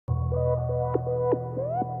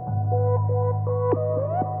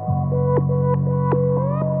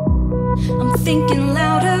thinking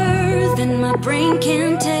louder than my brain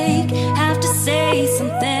can take. Have to say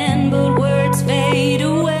something, but words fade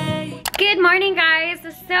away. Good morning, guys.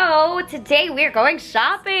 So today we're going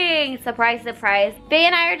shopping. Surprise, surprise. Fei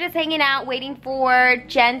and I are just hanging out waiting for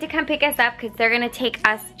Jen to come pick us up because they're gonna take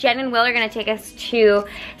us, Jen and Will are gonna take us to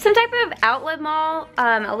some type of outlet mall,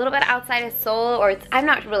 a little bit outside of Seoul, or I'm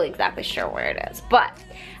not really exactly sure where it is, but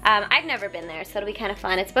I've never been there, so it'll be kind of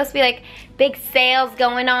fun. It's supposed to be like big sales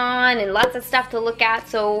going on and lots of stuff to look at,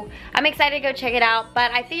 so I'm excited to go check it out.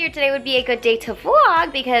 But I figured today would be a good day to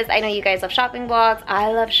vlog because I know you guys love shopping vlogs.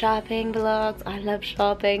 I love shopping vlogs. I love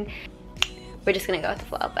shopping. We're just gonna go with the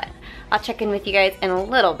flow, but I'll check in with you guys in a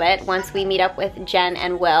little bit once we meet up with Jen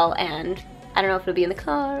and Will, and I don't know if it'll be in the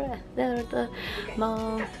car or the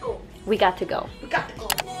mall. We got to go. We got to go.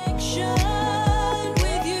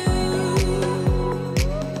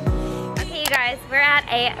 Guys, we're at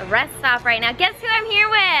a rest stop right now. Guess who I'm here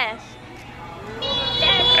with?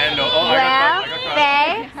 Hello.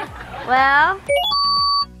 Fei. Well,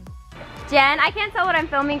 Jen. I can't tell what I'm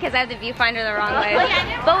filming because I have the viewfinder the wrong way.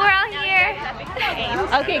 But we're all here.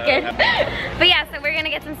 Okay, good. But yeah, so we're gonna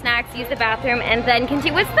get some snacks, use the bathroom, and then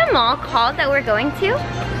continue. What's the mall called that we're going to?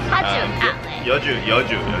 Yeoju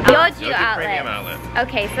Premium Outlets.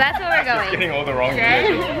 Okay, so that's where we're going. Getting all the wrong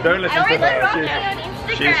names. Don't listen to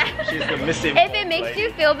her. She's the missing. If it makes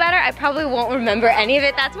you feel better, I probably won't remember any of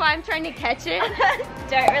it. That's why I'm trying to catch it.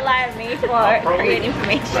 Don't rely on me for create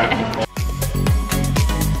information.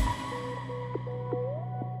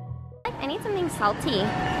 I need something salty.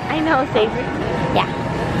 I know, savory. Yeah.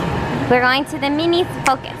 We're going to the mini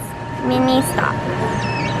focus. Mini stop.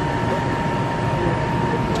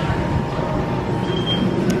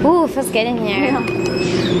 Ooh, feels good in here. Yeah.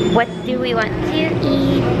 What do we want to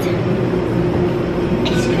eat?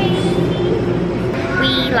 Ice cream.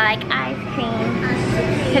 We like ice cream.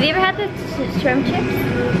 Have you ever had the shrimp chips?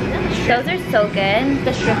 Those are so good.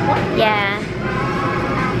 The shrimp one? Yeah.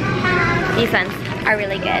 These ones are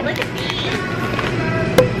really good. Look at these.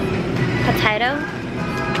 Potato.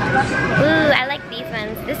 Ooh, I like these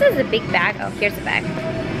ones. This is a big bag. Oh, here's a bag.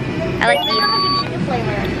 I like these. Have a chicken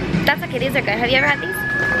flavor. That's okay, these are good. Have you ever had these?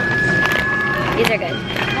 These are good.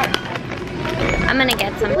 I'm gonna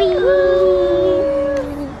get some. Whee!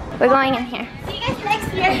 We're going in here. See you guys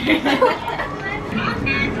next year.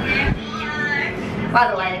 Wow,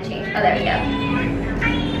 the light had changed. Oh, there we go.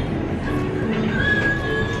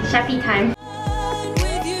 Chefy time.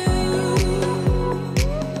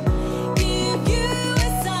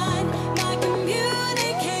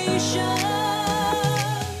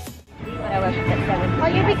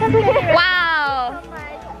 Wow!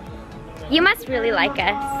 You must really like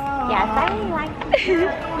us. Yes, I really like you.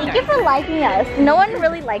 Thank you for liking us. No one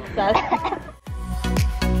really likes us.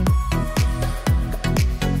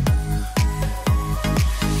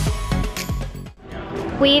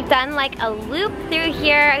 We've done like a loop through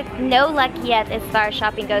here. No luck yet as far as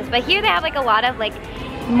shopping goes, but here they have like a lot of like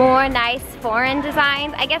more nice foreign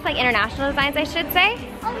designs. I guess like international designs, I should say.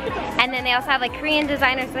 And then they also have like Korean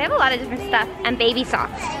designers, so they have a lot of different stuff. And baby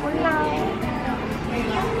socks.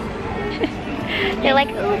 They're like,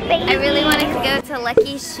 ooh, baby. I really wanted to go to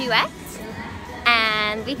Lucky Chouette,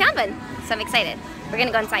 and we found one, so I'm excited. We're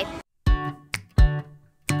gonna go inside.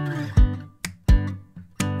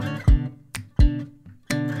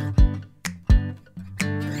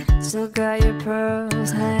 Still got your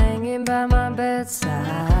pearls hanging by my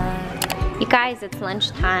bedside. You guys, it's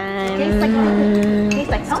lunchtime. Tastes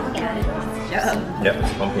like pumpkin. Yep,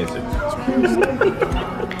 it's pumpkin soup.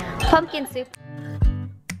 Pumpkin soup.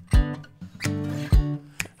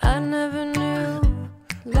 I never knew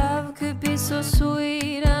love could be so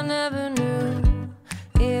sweet. I never knew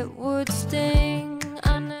it would sting.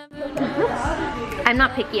 I'm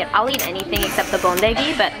not picky. I'll eat anything except the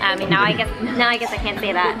bondegi, but I mean now I guess I can't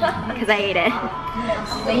say that because I ate it.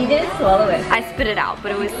 But you didn't swallow it. I spit it out,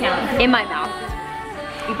 but it was in my mouth.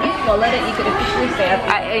 If you swallowed it, you could officially say it.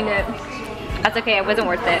 I ate it. That's okay. It wasn't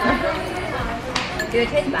worth it. Did it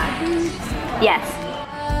taste bad? Yes.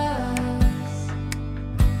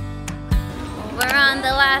 We're on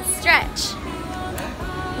the last stretch.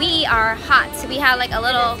 We are hot, so we had like a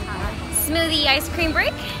little smoothie ice cream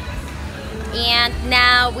break, and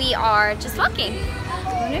now we are just walking.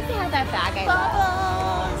 I wonder if they have that bag I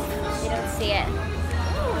love. You don't see it.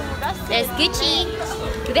 There's Gucci.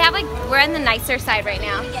 Do they have like, we're on the nicer side right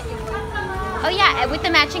now. Oh yeah, with the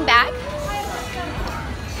matching bag.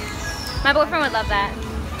 My boyfriend would love that.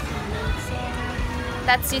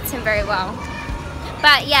 That suits him very well.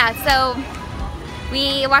 But yeah, so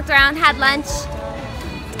we walked around, had lunch,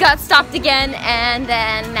 got stopped again, and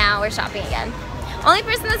then now we're shopping again. Only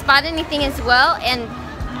person that's bought anything is Will and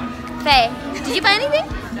Fei. Did you buy anything?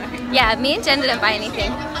 Yeah, me and Jen didn't buy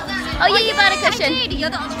anything. Oh yeah, you bought a cushion. I did. You're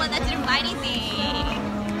the only one that didn't buy anything.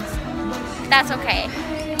 That's okay.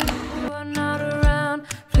 You're not around,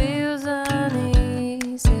 feels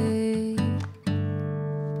uneasy.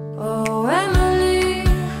 Oh, Emily,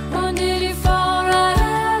 when did you fall right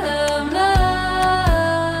out of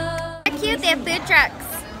love? They're cute, they have food trucks.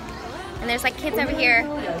 And there's like kids over here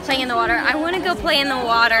playing in the water. I want to go play in the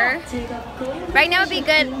water. Right now would be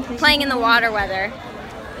good playing in the water weather.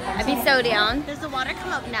 I'd be so down. Does the water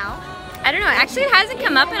come up now? I don't know, actually it hasn't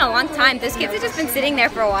come up in a long time. Those kids have just been sitting there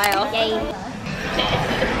for a while. Yay.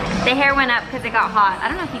 The hair went up because it got hot. I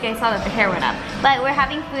don't know if you guys saw that the hair went up. But we're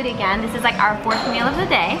having food again. This is like our 4th meal of the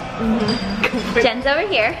day. Jen's over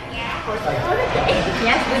here.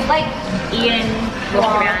 Yes, with like Ian,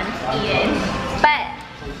 walk around Ian. But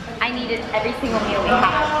I needed every single meal we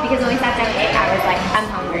had because when we sat down to eat, I was like, I'm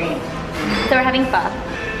hungry. So we're having pho.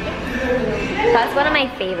 That's one of my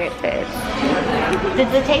favorite foods.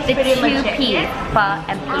 Does it taste pretty Two legit? peas, pho,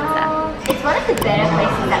 and pizza. It's one of the better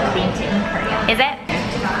places that we've been to in Korea. Is it?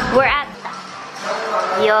 We're at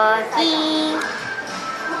Yogi.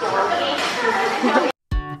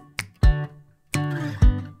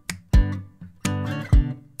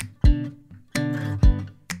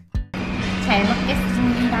 잘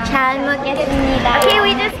먹겠습니다. 잘 먹겠습니다. Okay,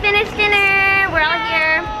 we just finished dinner. We're all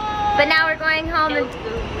here. But now we're going home and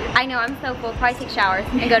I know I'm so full. Probably take showers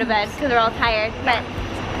and go to bed because we're all tired. But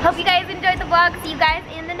hope you guys enjoyed the vlog. See you guys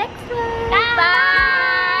in the next one. Bye.